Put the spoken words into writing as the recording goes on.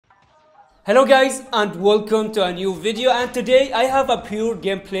Hello guys and welcome to a new video, and today I have a pure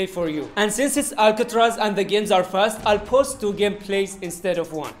gameplay for you. And since it's Alcatraz and the games are fast, I'll post 2 gameplays instead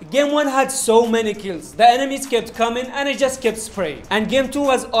of 1. Game 1 had so many kills, the enemies kept coming and I just kept spraying. And game 2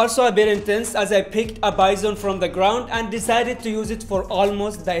 was also a bit intense as I picked a BIZON from the ground and decided to use it for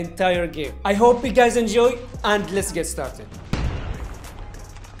almost the entire game. I hope you guys enjoy and let's get started.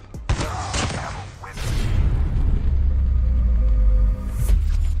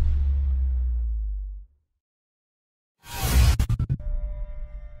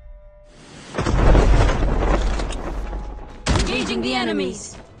 Engaging the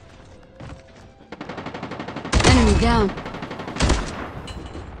enemies. Enemy down.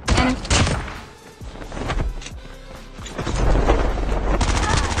 Enemy.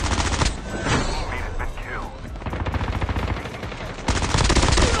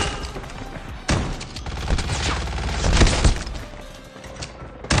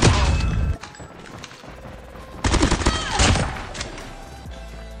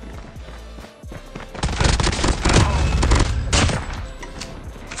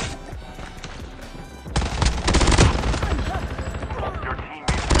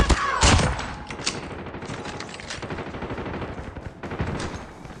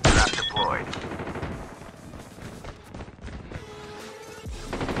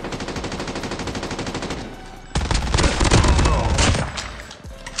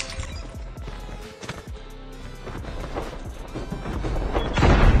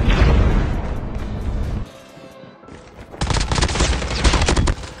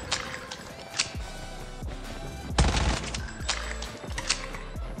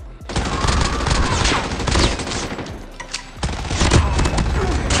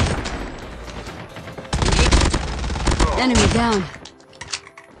 Enemy down.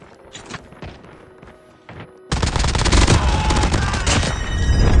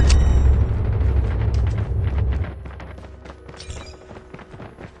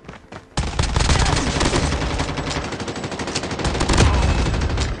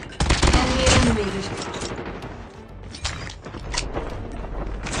 Enemy eliminated.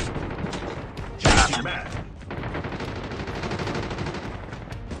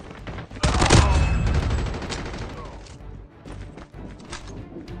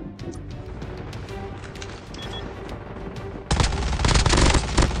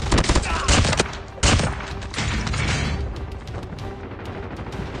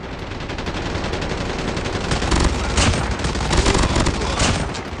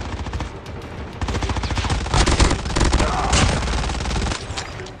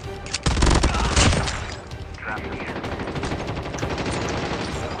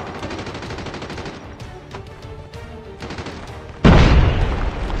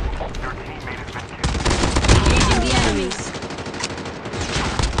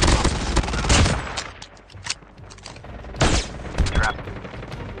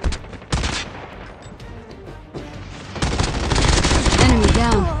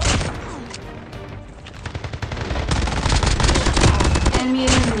 Enemy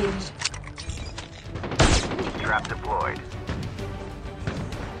eliminated. Trap deployed.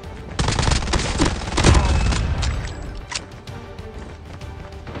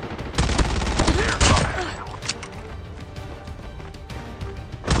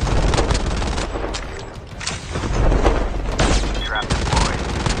 Trap deployed.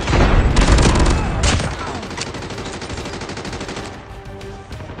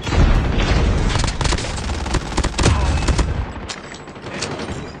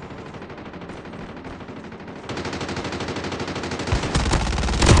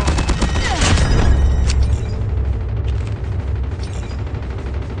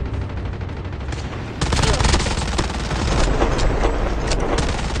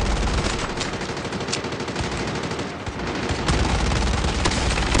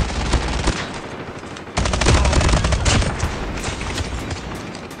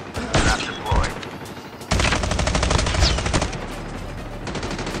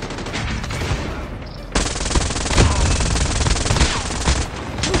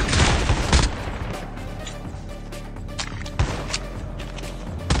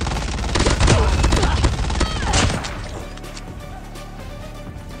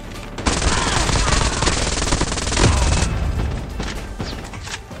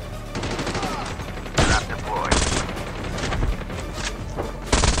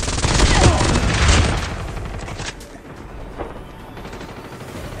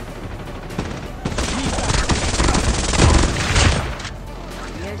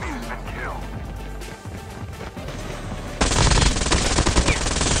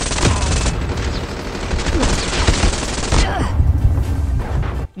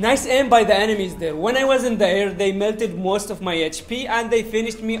 Nice aim by the enemies there. When I was in the air, they melted most of my HP and they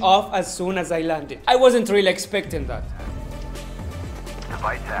finished me off as soon as I landed. I wasn't really expecting that.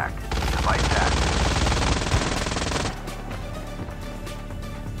 Device hacked. Device hacked.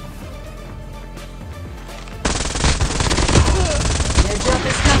 Airdrop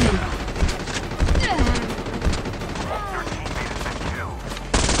is coming. Your teammate has been killed.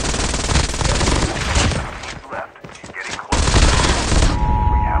 Teams left. She's getting close.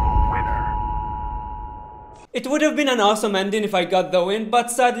 We have a winner. It would have been an awesome ending if I got the win,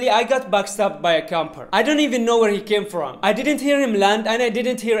 but sadly I got backstabbed by a camper. I don't even know where he came from. I didn't hear him land and I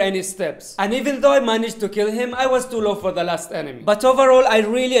didn't hear any steps. And even though I managed to kill him, I was too low for the last enemy. But overall, I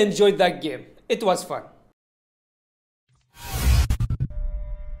really enjoyed that game. It was fun.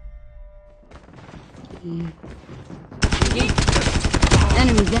 Enemy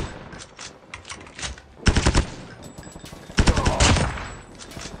down.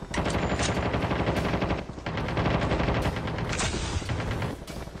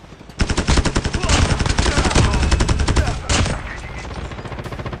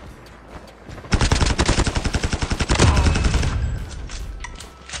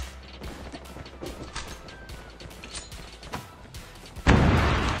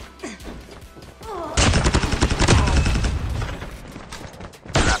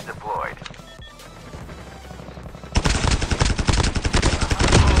 Trap deployed.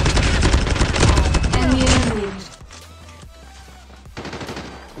 Enemy eliminated.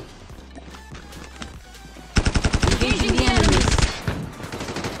 Engaging the enemies.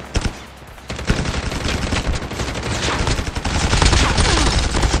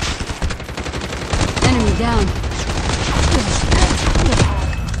 Enemy down.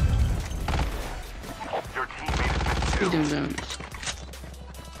 Your teammate has been killed.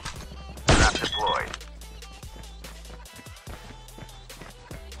 Trap deployed.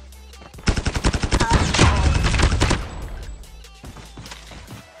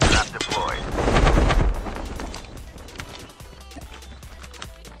 Trap deployed.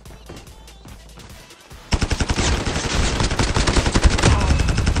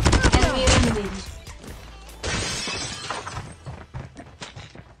 Enemy eliminated.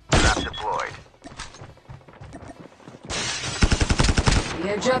 Trap deployed. The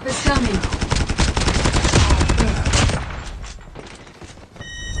airdrop is coming.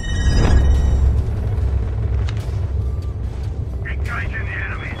 Engaging the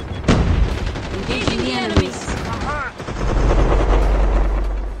enemies. Engaging the enemies.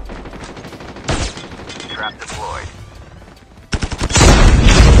 Trap deployed.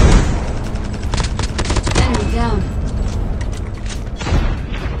 Enemy down.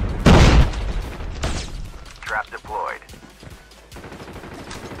 Trap deployed.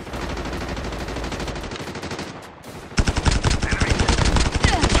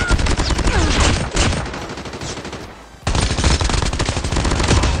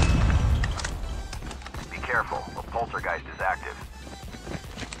 Be careful, the poltergeist is active.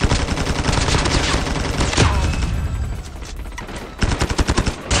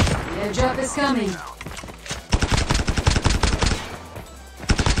 The airdrop is coming.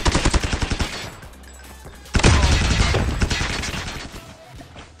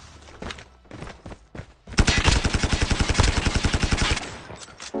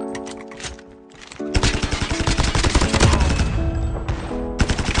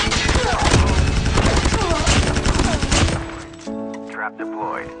 Trap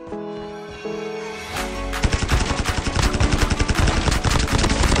deployed.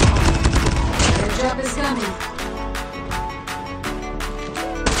 The airdrop is coming.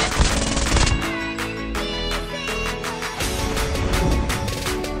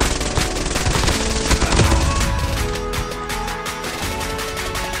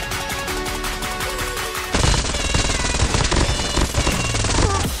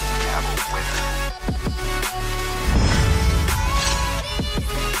 We have a winner.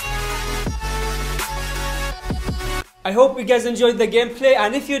 I hope you guys enjoyed the gameplay,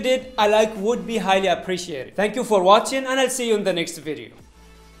 and if you did, a like would be highly appreciated. Thank you for watching and I'll see you in the next video.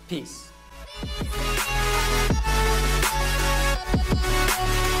 Peace.